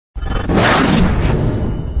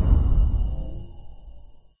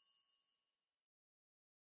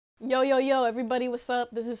Yo, yo, yo, everybody, what's up?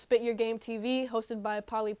 This is SpitYaGameTv, hosted by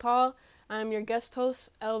Polly Paul. I'm your guest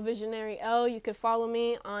host, L Visionary L. You can follow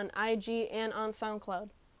me on IG and on SoundCloud.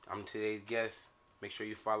 I'm today's guest. Make sure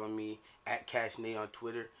you follow me at CashNate on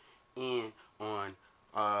Twitter and on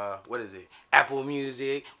what is it? Apple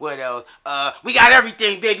Music. What else? We got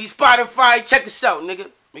everything, baby. Spotify. Check us out, nigga.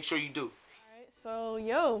 Make sure you do. Alright, so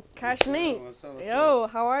yo, Cash Nate. What's up? Yo,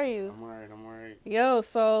 how are you? I'm alright. Yo,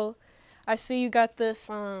 so I see you got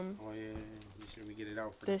this Oh yeah. Make sure we get it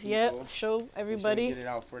out for this the people. yep, show everybody. Make sure we get it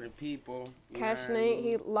out for the people. Cash Nate,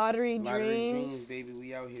 he Lottery Dreams. Baby.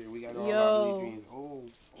 We out here. We got all Yo. Lottery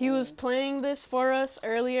Dreams. He was playing this for us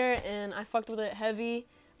earlier, and I fucked with it heavy.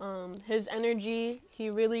 His energy,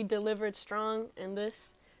 he really delivered strong in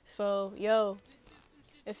this. So, yo,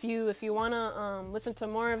 if you wanna listen to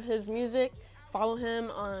more of his music, follow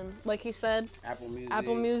him on, like he said, Apple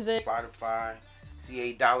Music, Spotify,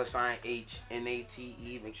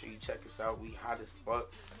 $HNATE. Make sure you check us out. We hot as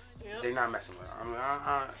fuck. Yep. They're not messing with us. I mean,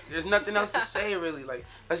 there's nothing else to say really. Like,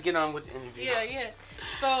 let's get on with the interview. Yeah.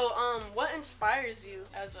 So, what inspires you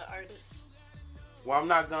as an artist? Well, I'm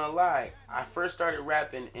not gonna lie. I first started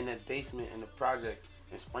rapping in the basement in the project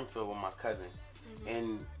in Springfield with my cousin.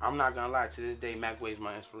 And I'm not gonna lie, to this day, Mac Wave's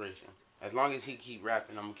my inspiration. As long as he keep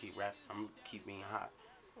rapping, I'm gonna keep rapping. I'm gonna keep being hot.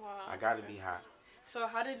 Wow. I gotta be hot. So,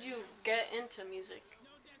 how did you get into music?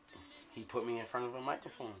 He put me in front of a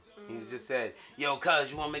microphone. He just said, "Yo,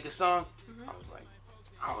 cuz, you wanna make a song?" I was like,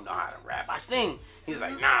 "I don't know how to rap. I sing." He's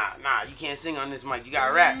like, "Nah, you can't sing on this mic. You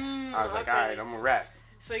gotta rap." I was like, "All right, I'm gonna rap."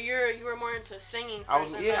 So you were more into singing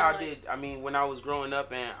first? I did. I mean, when I was growing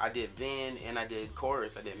up, and I did band and I did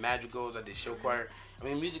chorus. I did madrigals. I did show choir. I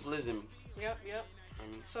mean, music lives in me. Yep. I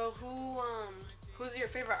mean, So who's your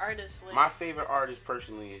favorite artist? Like? My favorite artist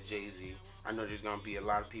personally is Jay-Z. I know there's gonna be a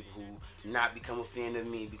lot of people who not become a fan of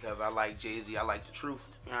me because I like Jay-Z. I like the truth.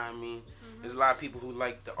 You know what I mean? There's a lot of people who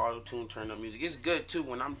like the auto-tune turn up music. It's good too.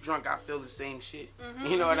 When I'm drunk, I feel the same shit.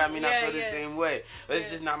 You know what I mean? I feel the same way. But it's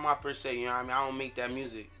just not my per se. You know what I mean? I don't make that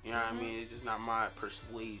music. You know what I mean? It's just not my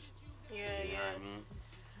persuasion. You know what I mean?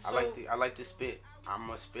 So, I like to spit. I'm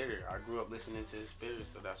a spitter. I grew up listening to the spitters,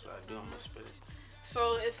 so that's what I do. I'm a spitter.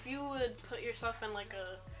 So if you would put yourself in like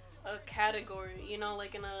a category, you know,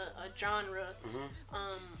 like in a genre,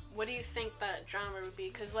 what do you think that genre would be?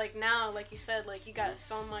 Because like now, like you said, like you got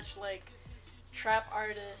so much like trap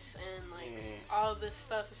artists and like all of this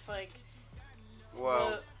stuff. It's like,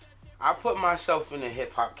 well, I put myself in the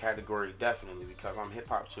hip hop category definitely because I'm hip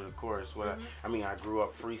hop to the chorus. I mean, I grew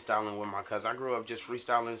up freestyling with my cousin. I grew up just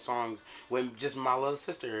freestyling songs with just my little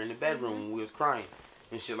sister in the bedroom when we was crying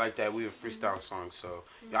and shit like that. We would freestyle songs. So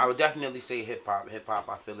I would definitely say hip hop. Hip hop,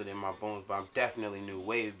 I feel it in my bones. But I'm definitely new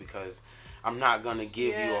wave because I'm not gonna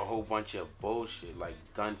give you a whole bunch of bullshit like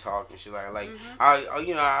gun talk and shit like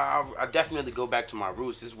I definitely go back to my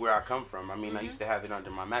roots. This is where I come from. I mean, I used to have it under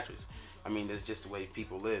my mattress. I mean, that's just the way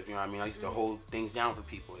people live. You know what I mean? I used to hold things down for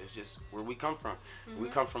people. It's just where we come from. We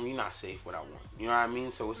come from, you're not safe without one. You know what I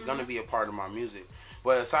mean? So it's gonna be a part of my music.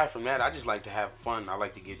 But aside from that, I just like to have fun. I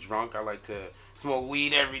like to get drunk. I like to smoke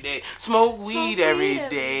weed every day. Smoke weed every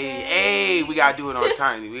day. Hey, we gotta do it on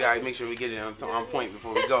time. We gotta make sure we get it on point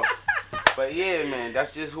before we go. But yeah, man,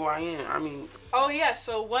 that's just who I am. I mean. Oh yeah.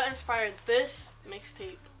 So what inspired this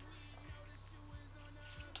mixtape?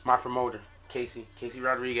 My promoter, Casey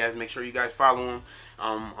Rodriguez. Make sure you guys follow him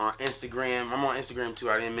on Instagram. I'm on Instagram too.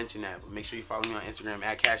 I didn't mention that, but make sure you follow me on Instagram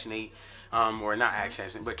at CashNate. Or not at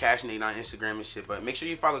CashNate, but CashNate on Instagram and shit. But make sure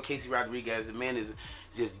you follow Casey Rodriguez. The man is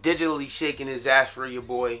just digitally shaking his ass for your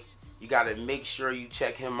boy. You gotta make sure you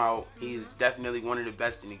check him out. He's definitely one of the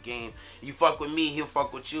best in the game. You fuck with me, he'll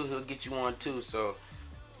fuck with you. He'll get you on too. So,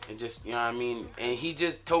 and just, you know what I mean. And he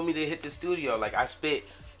just told me to hit the studio. Like I spit.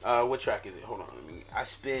 What track is it? Hold on. I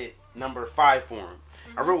spit number 5 for him.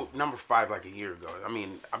 I wrote number 5 like a year ago. I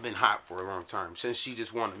mean, I've been hot for a long time. Since She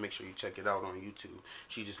Just Wanna, make sure you check it out on YouTube.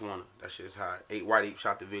 She Just Wanna. That shit's hot. White Ape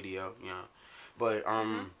shot the video, you know. But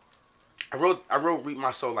I wrote Reap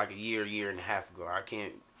My Soul like a year and a half ago. I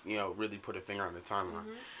can't, you know, really put a finger on the timeline.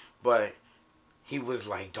 But he was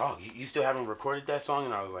like, "Dog, you still haven't recorded that song?"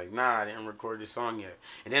 And I was like, "Nah, I didn't record this song yet."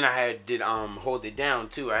 And then I did Hold It Down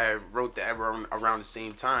too. I wrote that around the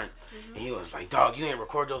same time. And he was like, "Dog, you ain't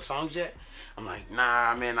recorded those songs yet?" I'm like,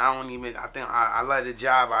 "Nah, man, I think I let a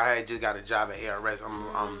job. I had just got a job at ARS.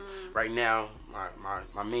 Right now,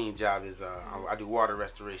 my main job is I do water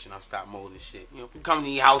restoration. I stop mold and shit. You know, come to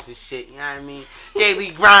your house and shit. You know what I mean? Daily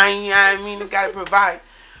grind. You know what I mean? You gotta provide."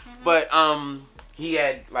 But he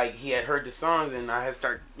had heard the songs, and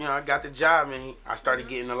I got the job, and I started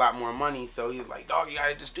getting a lot more money. So he was like, "Dog, you got to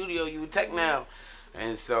hit the studio. You a tech now."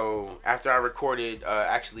 And so after I recorded,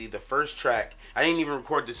 actually the first track, I didn't even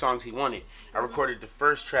record the songs he wanted. I recorded the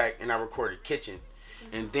first track and I recorded Kitchen.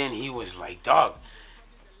 And then he was like, dog,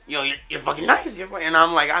 yo, you're fucking nice. And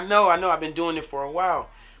I'm like, I know, I've been doing it for a while.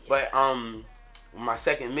 But my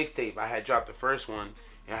second mixtape, I had dropped the first one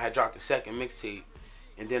and I had dropped the second mixtape.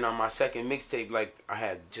 And then on my second mixtape, like, I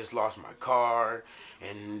had just lost my car,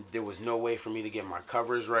 and there was no way for me to get my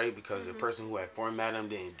covers right because the person who had formatted them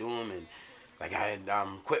didn't do them, and like I had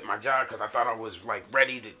quit my job because I thought I was like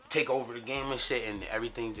ready to take over the game and shit, and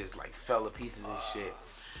everything just like fell to pieces and shit.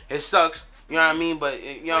 It sucks, you know what I mean? But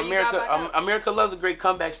you know, America loves a great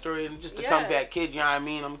comeback story, and just a comeback kid, you know what I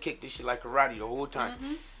mean? I'm gonna kick this shit like karate the whole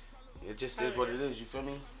time. It just is what it is. You feel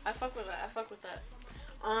me? I fuck with that.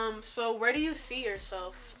 So where do you see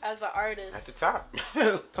yourself as an artist? At the top.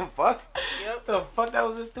 What the fuck? Yep. The fuck? That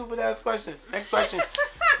was a stupid ass question. Next question.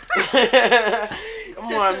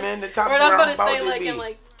 Come on, man. The top. We're not gonna say like in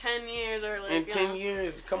like 10 years or like. In 10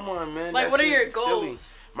 years. Come on, man. Like, that what are your shit goals?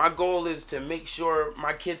 silly. My goal is to make sure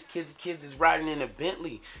my kids is riding in a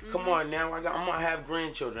Bentley. Come on now. I'm gonna have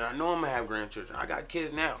grandchildren. I know I'm gonna have grandchildren. I got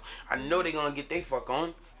kids now. I know they gonna get they fuck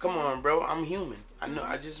on. Come on, bro. I'm human. I know.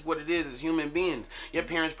 I just what it is human beings. Your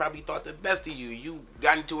parents probably thought the best of you. You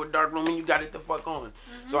got into a dark room and you got it the fuck on.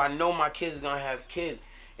 So I know my kids gonna have kids,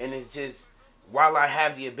 and it's just while I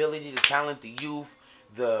have the ability, the talent, the youth,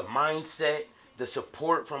 the mindset, the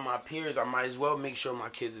support from my peers, I might as well make sure my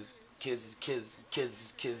kids is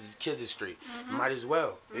straight. Might as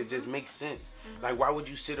well. It just makes sense. Like, why would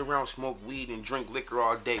you sit around, smoke weed, and drink liquor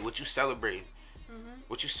all day? What you celebrating?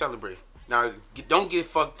 What you celebrate? Now, don't get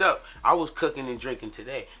fucked up. I was cooking and drinking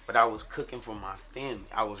today, but I was cooking for my family.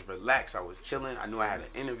 I was relaxed. I was chilling. I knew I had an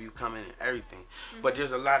interview coming and everything. But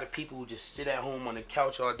there's a lot of people who just sit at home on the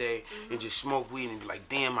couch all day and just smoke weed and be like,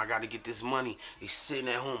 damn, I got to get this money. They sitting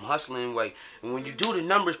at home hustling. Like, and when you do the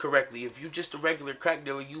numbers correctly, if you're just a regular crack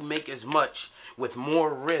dealer, you make as much with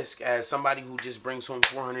more risk as somebody who just brings home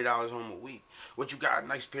 $400 home a week. What you got? A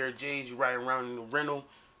nice pair of J's. You riding around in the rental.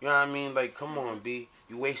 You know what I mean? Like, come on, B.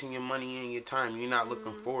 You wasting your money and your time. You're not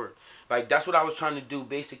looking forward. Like, that's what I was trying to do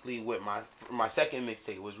basically with my second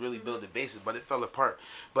mixtape, was really build the basis, but it fell apart.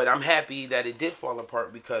 But I'm happy that it did fall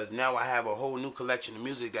apart because now I have a whole new collection of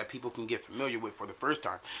music that people can get familiar with for the first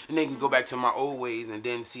time. And they can go back to my old ways and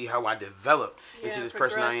then see how I developed into this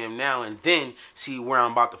person I am now, and then see where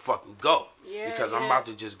I'm about to fucking go. Because I'm about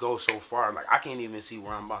to just go so far. Like, I can't even see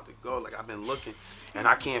where I'm about to go. Like, I've been looking and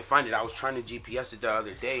I can't find it. I was trying to GPS it the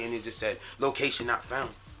other day and it just said location not found.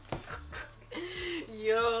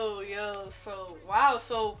 Yo, so wow,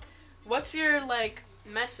 so what's your like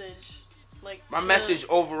message? Like, my message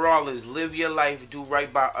overall is live your life, do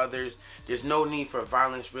right by others. There's no need for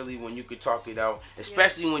violence really when you could talk it out,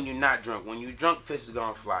 especially when you're not drunk. When you're drunk, fists is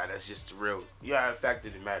gonna fly. That's just the real. Yeah, the fact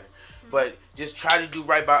of the matter. But just try to do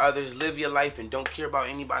right by others, live your life, and don't care about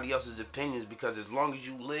anybody else's opinions, because as long as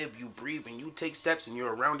you live, you breathe, and you take steps, and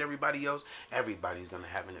you're around everybody else, everybody's gonna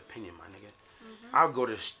have an opinion, my nigga. I'll go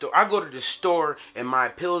to the store in my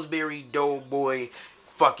Pillsbury Doughboy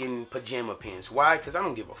fucking pajama pants. Why? Because I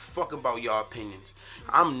don't give a fuck about y'all opinions.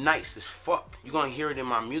 I'm nice as fuck. You're gonna hear it in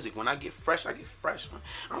my music. When I get fresh, I get fresh, man.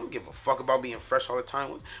 I don't give a fuck about being fresh all the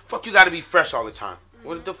time. Fuck, you gotta be fresh all the time.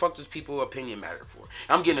 What the fuck does people's opinion matter for?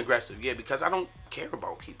 I'm getting aggressive, yeah, because I don't care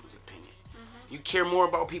about people's opinion. You care more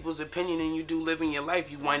about people's opinion than you do living your life.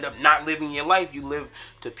 You wind up not living your life. You live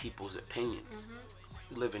to people's opinions.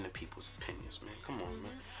 You live into people's opinions, man. Come on,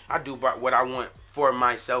 man. I do what I want for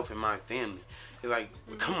myself and my family. Like,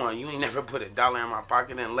 come on, you ain't never put $1 in my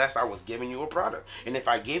pocket unless I was giving you a product. And if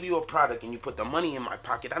I gave you a product and you put the money in my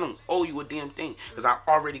pocket, I don't owe you a damn thing, because I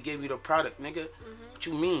already gave you the product, nigga. What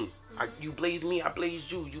you mean? You blaze me, I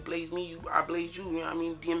blaze you. You blaze me, I blaze you. You know what I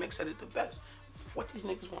mean? DMX said it the best. What these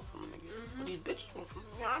niggas want from a nigga? What these bitches want from me?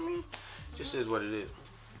 You know what I mean? Just is what it is.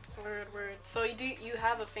 Word. So you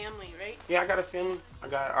have a family, right? Yeah, I got a family. I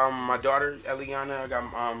got my daughter Eliana. I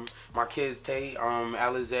got my kids Tay,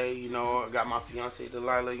 Alize. You know, I got my fiance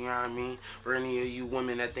Delilah. You know what I mean? For any of you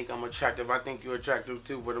women that think I'm attractive, I think you're attractive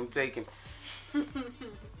too. But I'm taking. You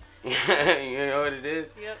know what it is?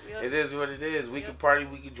 Yep. It is what it is. We can party,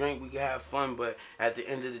 we can drink, we can have fun, but at the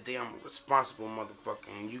end of the day, I'm a responsible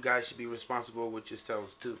motherfucker, and you guys should be responsible with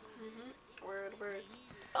yourselves too. Word.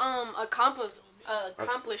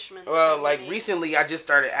 Accomplishments. Well, like recently, I just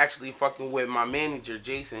started actually fucking with my manager,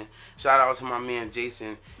 Jason. Shout out to my man,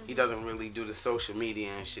 Jason. He doesn't really do the social media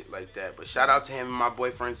and shit like that. But shout out to him and my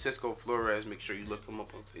boyfriend, Cisco Flores. Make sure you look him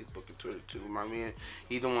up on Facebook and Twitter too. My man,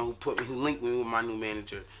 he's the one who linked me with my new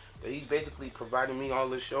manager. But he's basically providing me all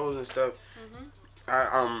the shows and stuff.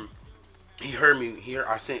 He heard me here.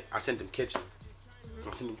 I sent him Kitchen. I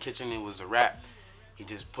was in the kitchen. It was a rap. He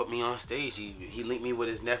just put me on stage. He linked me with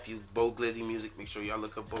his nephew, Bo Glizzy Music. Make sure y'all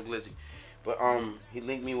look up Bo Glizzy. But he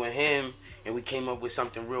linked me with him, and we came up with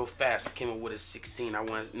something real fast. I came up with a 16.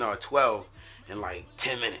 A 12 in like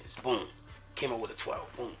 10 minutes. Boom. Came up with a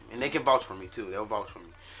 12. Boom. And they can vouch for me too. They'll vouch for me.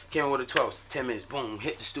 Came up with a 12. 10 minutes. Boom.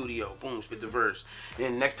 Hit the studio. Boom. Spit the verse.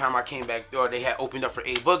 And next time I came back there, they had opened up for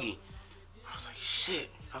A Boogie. I was like, shit.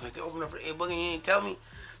 I was like, they opened up for A Boogie. You ain't tell me.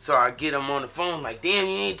 So I get him on the phone like, damn,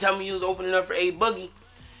 you ain't tell me you was opening up for A Boogie.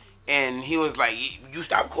 And he was like, you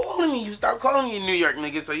stop calling me. You stop calling me New York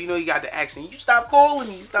nigga. So you know you got the accent. You stop calling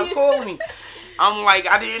me. You stop calling me. I'm like,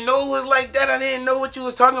 I didn't know it was like that. I didn't know what you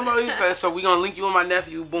was talking about. He said, so we gonna link you with my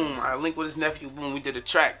nephew. Boom. I linked with his nephew. Boom. We did a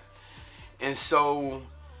track. And so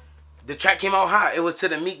the track came out hot. It was to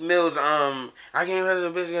the Meek Mill's, I can't remember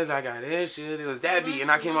the bitch because I got issues. It was that beat. And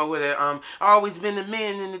I came out with it, I always been the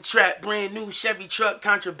man in the trap. Brand new Chevy truck,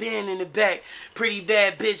 contraband in the back. Pretty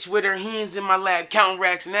bad bitch with her hands in my lap, counting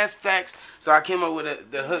racks, and that's facts. So I came up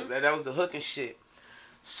with the hook. That was the hook and shit.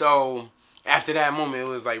 So after that moment, it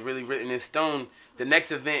was like really written in stone. The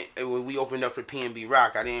next event, we opened up for P&B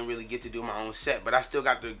Rock. I didn't really get to do my own set, but I still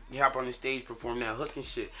got to hop on the stage, perform that hook and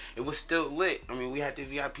shit. It was still lit. I mean, we had the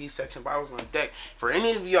VIP section, but I was on deck. For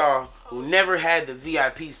any of y'all who never had the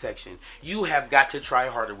VIP section, you have got to try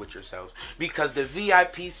harder with yourselves, because the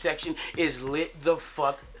VIP section is lit the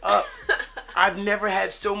fuck up. I've never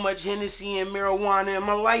had so much Hennessy and marijuana in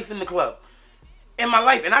my life in the club. In my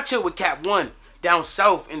life. And I chilled with Cap One down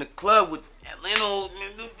south in the club with Atlanta,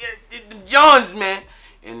 the Johns, man,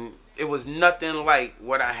 and it was nothing like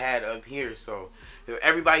what I had up here. So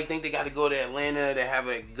everybody think they got to go to Atlanta to have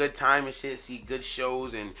a good time and shit, see good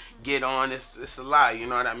shows and get on. It's a lie, you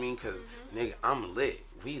know what I mean? Cause nigga, I'm lit.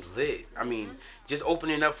 We lit. I mean, just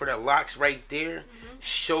opening up for the locks right there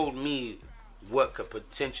showed me what could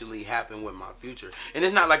potentially happen with my future. And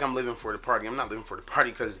it's not like I'm living for the party. I'm not living for the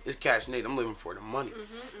party because it's Cash Nate. I'm living for the money.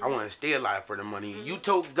 I want to stay alive for the money. You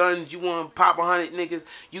tote guns, you want to pop 100 niggas,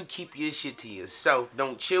 you keep your shit to yourself.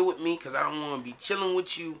 Don't chill with me because I don't want to be chilling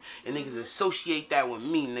with you and niggas associate that with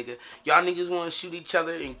me, nigga. Y'all niggas want to shoot each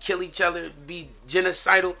other and kill each other, be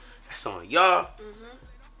genocidal. That's on y'all.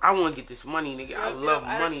 I want to get this money, nigga. I love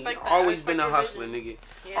money. Always been a hustler, nigga.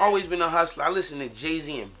 Yeah. Always been a hustler. I listened to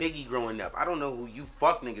Jay-Z and Biggie growing up. I don't know who you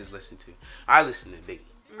fuck niggas listen to. I listen to Biggie.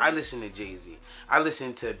 I listen to Jay-Z. I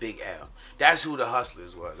listen to Big L. That's who the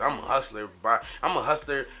hustlers was. I'm a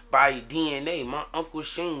hustler by DNA. My Uncle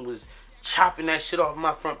Shane was chopping that shit off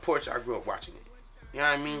my front porch. I grew up watching it. You know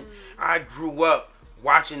what I mean? I grew up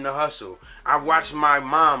watching the hustle. I watched my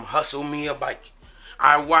mom hustle me a bike.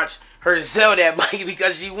 I watched her sell that bike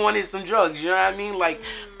because she wanted some drugs. You know what I mean? Like,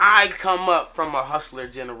 I come up from a hustler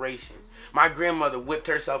generation. My grandmother whipped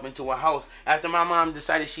herself into a house after my mom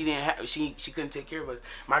decided she couldn't take care of us.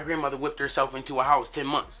 My grandmother whipped herself into a house 10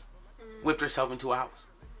 months. Whipped herself into a house.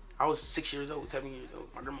 I was 6 years old, 7 years old.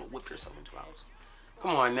 My grandma whipped herself into a house.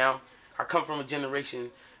 Come on now. I come from a generation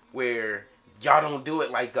where y'all don't do it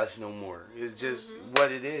like us no more. It's just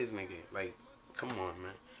what it is, nigga. Like, come on,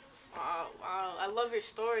 man. Wow. I love your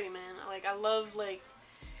story, man. Like, I love, like,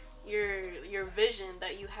 your vision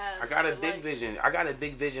that you have. I got a big vision. I got a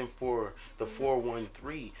big vision for the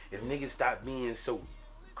 413. If niggas stop being so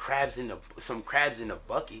crabs in the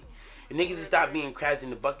bucket, if niggas stop being crabs in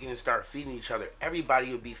the bucket and start feeding each other,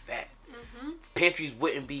 everybody would be fat. Pantries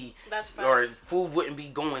wouldn't be, or food wouldn't be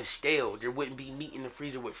going stale. There wouldn't be meat in the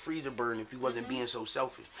freezer with freezer burn if you wasn't being so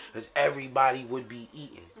selfish. Because everybody would be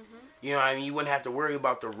eating. You know what I mean? You wouldn't have to worry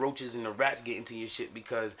about the roaches and the rats getting to your shit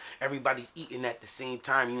because everybody's eating at the same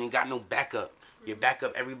time. You ain't got no backup. Your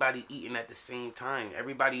backup, everybody eating at the same time.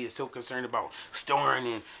 Everybody is so concerned about storing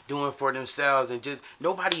and doing for themselves, and just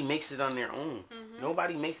nobody makes it on their own.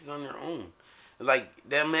 Nobody makes it on their own. Like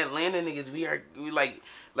them Atlanta niggas, we like,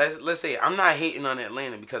 let's say I'm not hating on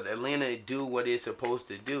Atlanta because Atlanta do what it's supposed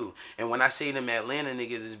to do. And when I say them Atlanta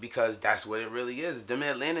niggas is because that's what it really is. Them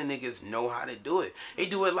Atlanta niggas know how to do it. They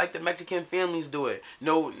do it like the Mexican families do it.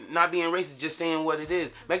 No, not being racist, just saying what it is.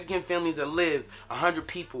 Mexican families that live 100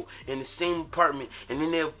 people in the same apartment, and then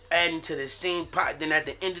they'll add into the same pot. Then at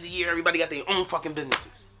the end of the year, everybody got their own fucking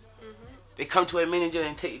businesses. They come to America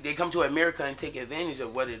and take advantage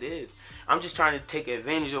of what it is. I'm just trying to take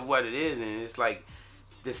advantage of what it is, and it's like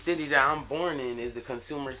the city that I'm born in is a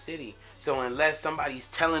consumer city. So unless somebody's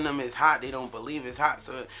telling them it's hot, they don't believe it's hot.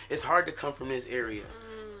 So it's hard to come from this area.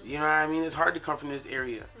 You know what I mean? It's hard to come from this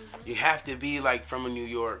area. You have to be like from a New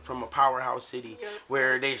York, from a powerhouse city,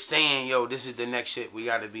 where they're saying, yo, this is the next shit. We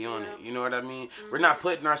got to be on it. You know what I mean? We're not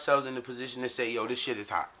putting ourselves in the position to say, yo, this shit is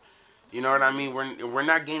hot. You know what I mean? We're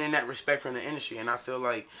not gaining that respect from the industry, and I feel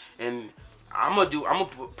like, and I'm gonna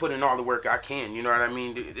put in all the work I can. You know what I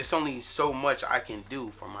mean? There's only so much I can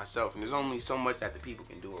do for myself, and there's only so much that the people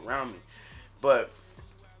can do around me. But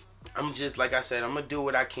I'm just, like I said, I'm gonna do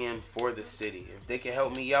what I can for the city. If they can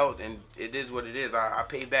help me out, then it is what it is. I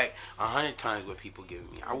pay back 100 times what people give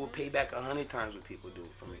me. I will pay back 100 times what people do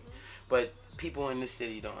for me. But people in this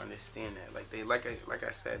city don't understand that. Like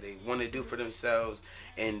I said, they want to do for themselves,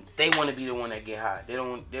 and they want to be the one that get hot. They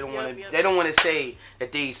don't want to say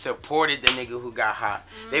that they supported the nigga who got hot.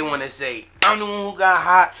 They want to say, I'm the one who got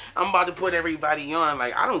hot. I'm about to put everybody on.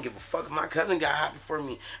 Like, I don't give a fuck if my cousin got hot before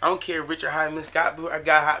me. I don't care if Richard Hyman got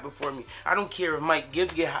hot before me. I don't care if Mike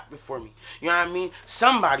Gibbs get hot before me. You know what I mean?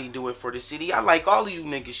 Somebody do it for the city. I like all of you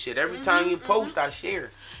niggas shit. Every time you post, I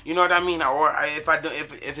share. You know what I mean? Or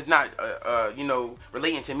if it's not you know,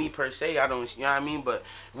 relating to me per se, I don't, you know what I mean? But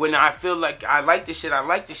when I feel like I like this shit, I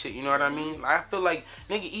like this shit, you know what I mean? Like, I feel like,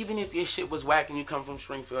 nigga, even if your shit was whack and you come from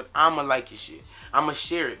Springfield, I'ma like your shit. I'ma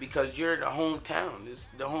share it because you're the hometown. This is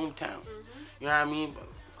the hometown. You know what I mean? But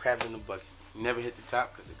crabs in the bucket. You never hit the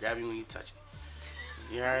top because they grab you when you touch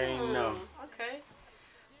it. You already know. Okay.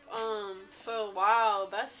 So wow,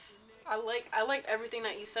 that's, I like everything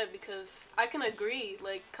that you said, because I can agree,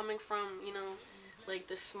 like, coming from, you know, like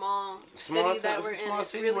the small city that we're in,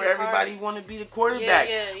 it's really where everybody want to be the quarterback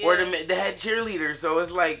or the head cheerleader. So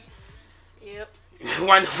it's like,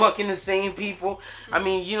 why the fucking the same people? I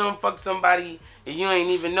mean, you don't fuck somebody and you ain't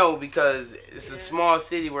even know, because it's a small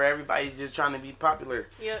city where everybody's just trying to be popular.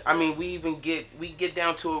 I mean, we get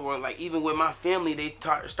down to it where, like, even with my family, they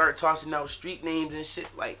start tossing out street names and shit.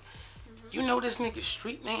 Like, you know this nigga's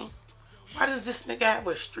street name? Why does this nigga have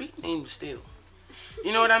a street name still?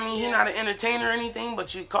 You know what I mean? He's not an entertainer or anything,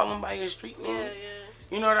 but you call him by his street name.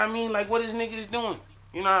 You know what I mean? Like, what is niggas doing?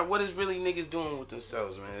 You know, what is really niggas doing with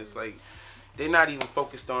themselves, man? It's like, they're not even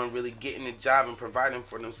focused on really getting a job and providing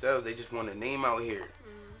for themselves. They just want a name out here.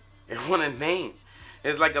 They want a name.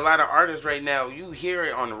 There's like a lot of artists right now, you hear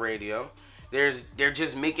it on the radio. They're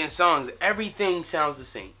just making songs. Everything sounds the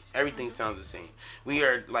same. Everything sounds the same. We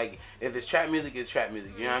are like, if it's trap music, it's trap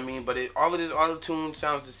music. You know what I mean? But all of this auto-tune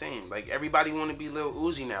sounds the same. Like, everybody want to be Lil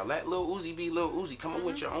Uzi now. Let Lil Uzi be Lil Uzi. Come up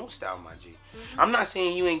with your own style, my G. I'm not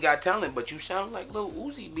saying you ain't got talent, but you sound like Lil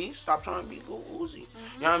Uzi, B. Stop trying to be Lil Uzi. You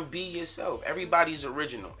know what I mean? Be yourself. Everybody's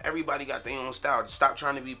original. Everybody got their own style. Stop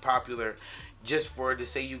trying to be popular just for it to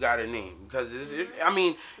say you got a name, because I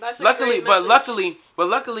mean, luckily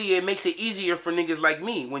it makes it easier for niggas like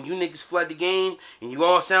me. When you niggas flood the game and you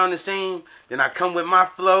all sound the same, then I come with my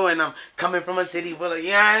flow, and I'm coming from a city full of,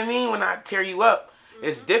 you know what I mean? When I tear you up,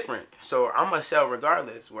 it's different. So I'm gonna sell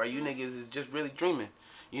regardless. Where you niggas is just really dreaming.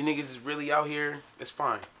 You niggas is really out here. It's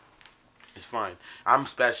fine. It's fine. I'm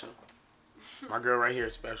special. My girl right here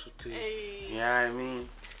is special too. Hey. You know what I mean?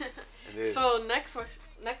 So next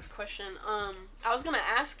question. I was gonna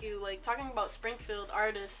ask you, like, talking about Springfield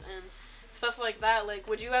artists and stuff like that. Like,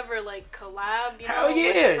 would you ever like collab? Hell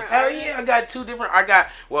yeah! I got two different.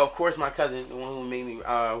 Well, of course, my cousin, the one who made me,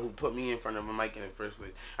 who put me in front of a mic in the first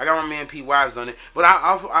place. I got my man P Wives on it, but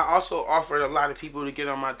I also offered a lot of people to get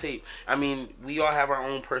on my tape. I mean, we all have our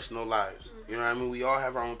own personal lives. You know what I mean? We all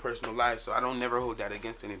have our own personal lives, so I don't never hold that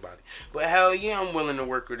against anybody. But hell yeah, I'm willing to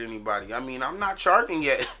work with anybody. I mean, I'm not charging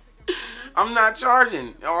yet. I'm not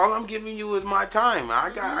charging. All I'm giving you is my time.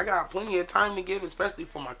 I got plenty of time to give, especially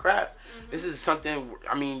for my craft. This is something,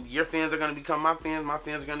 I mean, your fans are going to become my fans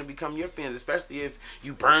are going to become your fans, especially if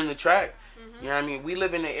you burn the track. You know what I mean? We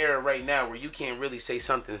live in an era right now where you can't really say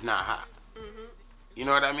something's not hot. You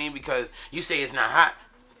know what I mean? Because you say it's not hot,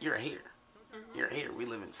 you're a hater. You're a hater. We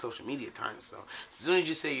live in social media times, so as soon as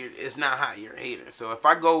you say it's not hot, you're a hater. So if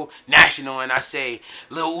I go national and I say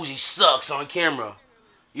Lil Uzi sucks on camera,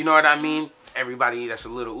 you know what I mean? Everybody that's a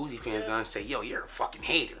Lil Uzi fan is gonna say, yo, you're a fucking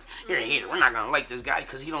hater. You're a hater. We're not gonna like this guy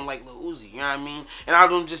because he don't like Lil Uzi. You know what I mean? And I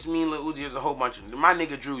don't just mean Lil Uzi. There's a whole bunch of, my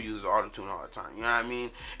nigga Drew uses auto-tune all the time. You know what I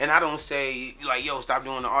mean? And I don't say, like, yo, stop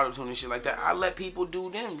doing the auto-tune and shit like that. I let people do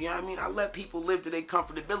them. You know what I mean? I let people live to their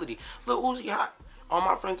comfortability. Lil Uzi hot. All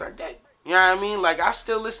my friends are dead. You know what I mean? Like, I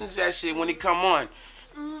still listen to that shit when it come on.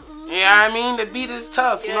 You know what I mean? The beat is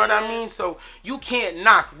tough. You know what I mean? So you can't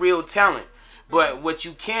knock real talent. But what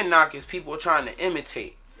you can knock is people trying to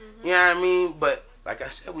imitate. You know what I mean? But like I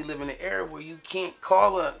said, we live in an era where you can't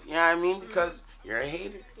call a, you know what I mean? Because you're a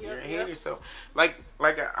hater. You're a hater. So like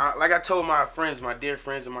I told my friends, my dear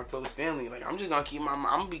friends and my close family, like, I'm just gonna keep I'm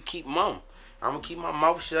gonna keep mum. I'm gonna keep my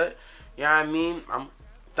mouth shut. You know what I mean? I'm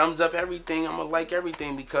thumbs up everything. I'm gonna like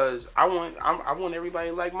everything because I want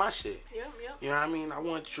everybody to like my shit. You know what I mean? I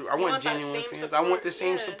want genuine fans. Support. I want the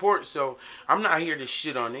same support. So I'm not here to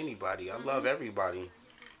shit on anybody. I love everybody.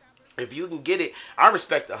 If you can get it, I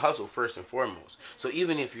respect the hustle first and foremost. So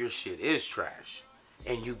even if your shit is trash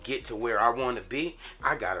and you get to where I want to be,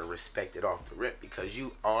 I gotta respect it off the rip because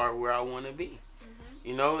you are where I want to be.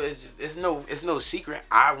 You know, it's no secret.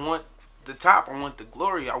 I want the top. I want the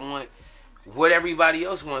glory. I want what everybody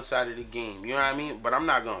else wants out of the game. You know what I mean? But I'm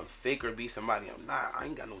not gonna fake or be somebody I'm not. I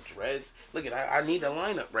ain't got no dreads. Look at I need a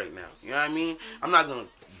lineup right now. You know what I mean? I'm not gonna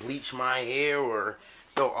bleach my hair or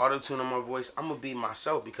throw auto-tune on my voice. I'm gonna be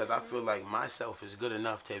myself because I feel like myself is good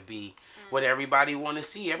enough to be what everybody want to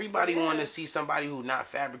see. Everybody want to see somebody who not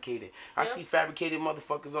fabricated. I see fabricated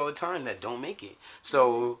motherfuckers all the time that don't make it.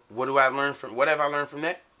 So what have I learned from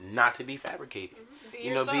that? Not to be fabricated.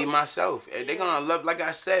 Be myself. They're gonna love, like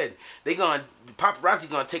I said, paparazzi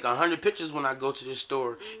gonna take 100 pictures when I go to the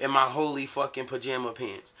store in my holy fucking pajama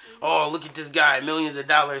pants. Oh, look at this guy, millions of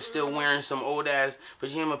dollars, still wearing some old ass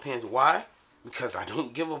pajama pants. Why? Because I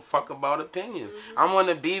don't give a fuck about opinions. I want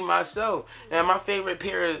to be myself. And my favorite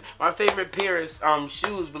pair of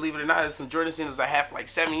shoes, believe it or not, is some Jordan Sandals I have for like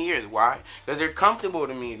 7 years. Why? Because they're comfortable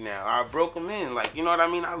to me now. I broke them in. Like, you know what I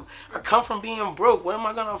mean? I come from being broke. What am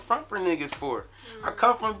I going to front for niggas for? I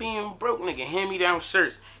come from being broke, nigga. Hand-me-down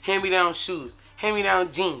shirts. Hand-me-down shoes.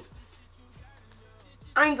 Hand-me-down jeans.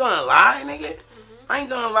 I ain't going to lie, nigga. I ain't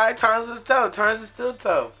going to lie. Times is tough. Times is still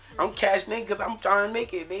tough. I'm cashing in because I'm trying to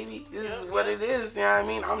make it, baby. This is what it is, you know what I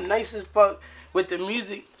mean? I'm nice as fuck with the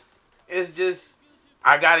music. It's just,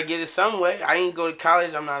 I got to get it some way. I ain't go to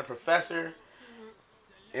college. I'm not a professor.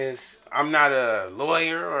 I'm not a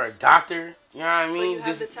lawyer or a doctor. You know what I mean? But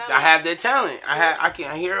you have the talent. I have the talent. I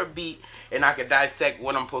can hear a beat and I can dissect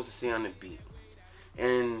what I'm supposed to say on the beat.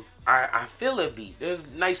 And I feel a beat. There's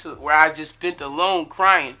nights where I just spent alone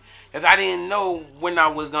crying because I didn't know when I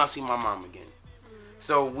was going to see my mom again.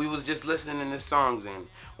 So we was just listening to songs, and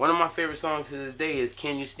one of my favorite songs to this day is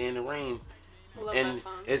 "Can You Stand the Rain?" I love and that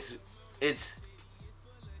song. it's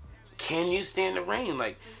can you stand the rain?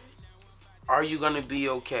 Like, are you gonna be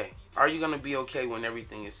okay? Are you gonna be okay when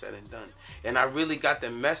everything is said and done? And I really got the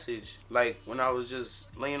message, like, when I was just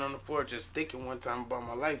laying on the floor, just thinking one time about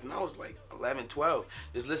my life, and I was like 11, 12,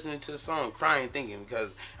 just listening to the song, crying, thinking, because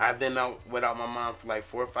I've been out without my mom for like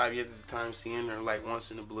 4 or 5 years at the time, seeing her like once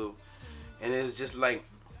in the blue. And it was just like,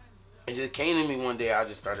 it just came to me one day. I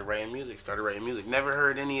just started writing music. Never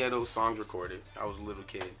heard any of those songs recorded. I was a little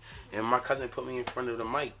kid. And my cousin put me in front of the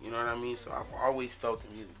mic. You know what I mean? So I've always felt the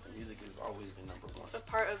music. The music is always the number one. It's a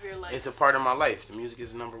part of your life. It's a part of my life. The music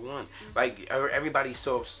is number one. Like, everybody's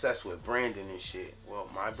so obsessed with branding and shit. Well,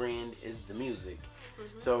 my brand is the music.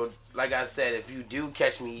 So, like I said, if you do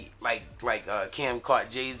catch me, like Cam caught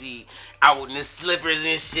Jay-Z out in his slippers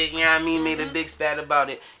and shit, you know what I mean, made a big stat about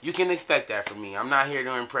it, you can expect that from me. I'm not here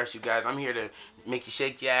to impress you guys. I'm here to make you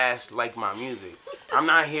shake your ass like my music. I'm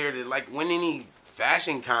not here to, like, win any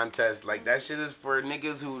fashion contest. Like, that shit is for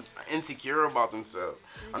niggas who insecure about themselves.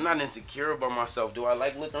 I'm not insecure about myself. Do I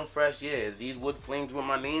like looking fresh? Yeah. Is these wood flames with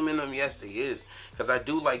my name in them? Yes, they is. Cause I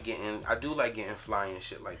do like getting fly and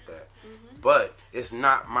shit like that. But it's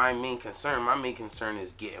not my main concern. My main concern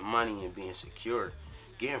is getting money and being secure.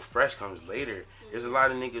 Getting fresh comes later. There's a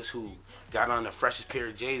lot of niggas who got on the freshest pair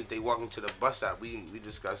of J's. They walk into the bus stop. We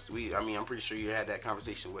discussed. I'm pretty sure you had that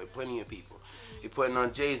conversation with plenty of people. They putting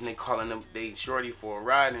on J's and they calling them they shorty for a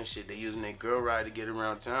ride and shit. They using their girl ride to get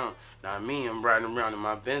around town. Now me, I'm riding around in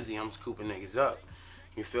my Benzie. I'm scooping niggas up.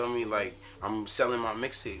 You feel me? Like, I'm selling my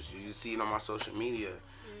mixtapes. You see it on my social media.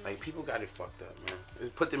 Like, people got it fucked up, man.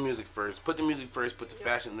 Just put the music first. Put the music first. Put the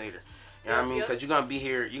fashion later. You know what I mean? Because you're gonna be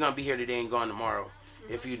here. You're gonna be here today and gone tomorrow.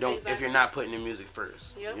 If you don't, if you're not putting the music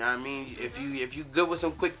first. You know what I mean? If you good with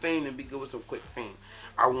some quick fame, then be good with some quick fame.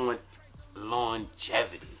 I want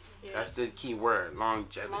longevity. That's the key word,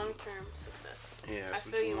 longevity. Long-term success. Yeah. I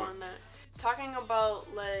feel you on that. Talking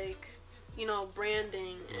about, like, you know,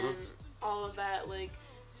 branding and all of that, like,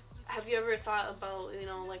 have you ever thought about, you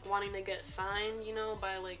know, like, wanting to get signed, you know,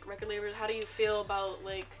 by, like, record labels? How do you feel about,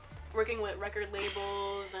 like, working with record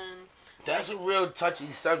labels and... That's a real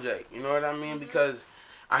touchy subject, you know what I mean? Because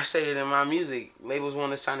I say it in my music, labels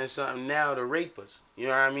want to sign us something now to rape us. You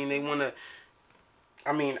know what I mean? They want to...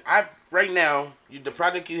 I mean, right now, the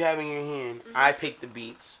product you have in your hand, I picked the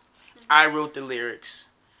beats, I wrote the lyrics,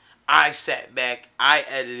 I sat back, I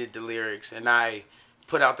edited the lyrics, and I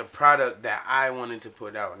put out the product that I wanted to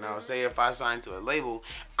put out. Now, say if I sign to a label,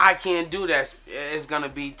 I can't do that. It's going to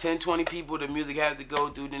be 10, 20 people the music has to go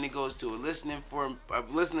through, then it goes to a listening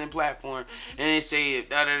platform, and they say,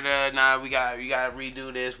 nah, we got to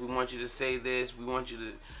redo this, we want you to say this, we want you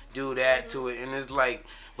to do that to it, and it's like,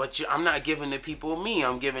 but I'm not giving the people me,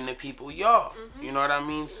 I'm giving the people y'all. You know what I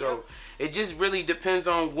mean? So it just really depends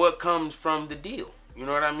on what comes from the deal. You You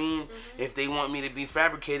know what I mean? If they want me to be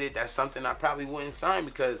fabricated, that's something I probably wouldn't sign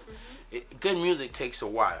because good music takes a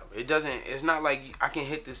while. It doesn't. It's not like I can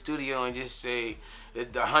hit the studio and just say the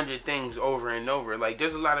 100 things over and over. Like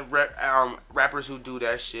there's a lot of rappers who do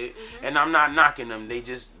that shit, and I'm not knocking them.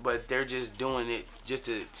 But they're just doing it just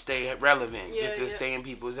to stay relevant, just to stay in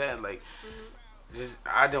people's head. Like,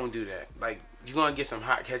 I don't do that. Like, you're gonna get some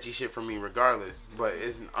hot, catchy shit from me regardless. But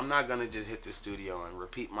I'm not gonna just hit the studio and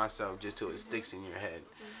repeat myself just till it sticks in your head.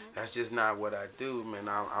 That's just not what I do, man.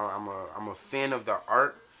 I'm a fan of the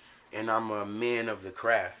art, and I'm a man of the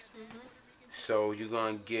craft. So you're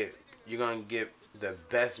gonna get the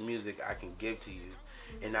best music I can give to you,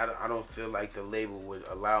 and I don't feel like the label would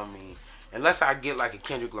allow me unless I get like a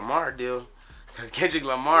Kendrick Lamar deal. Because Kendrick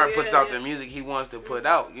Lamar puts out the music he wants to put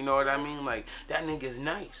out. You know what I mean? Like, that nigga's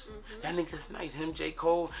nice. That nigga's nice. Him, J.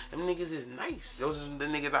 Cole, them niggas is nice. Those are the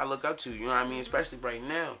niggas I look up to. You know what I mean? Especially right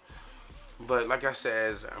now. But like I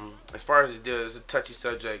said, as far as the deal, it's a touchy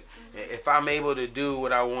subject. If I'm able to do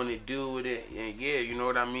what I want to do with it, yeah, you know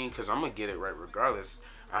what I mean? Because I'm going to get it right regardless.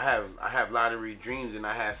 I have lottery dreams and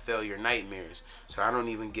I have failure nightmares. So I don't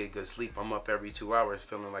even get good sleep. I'm up every 2 hours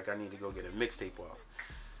feeling like I need to go get a mixtape off.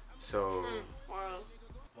 So... Wow.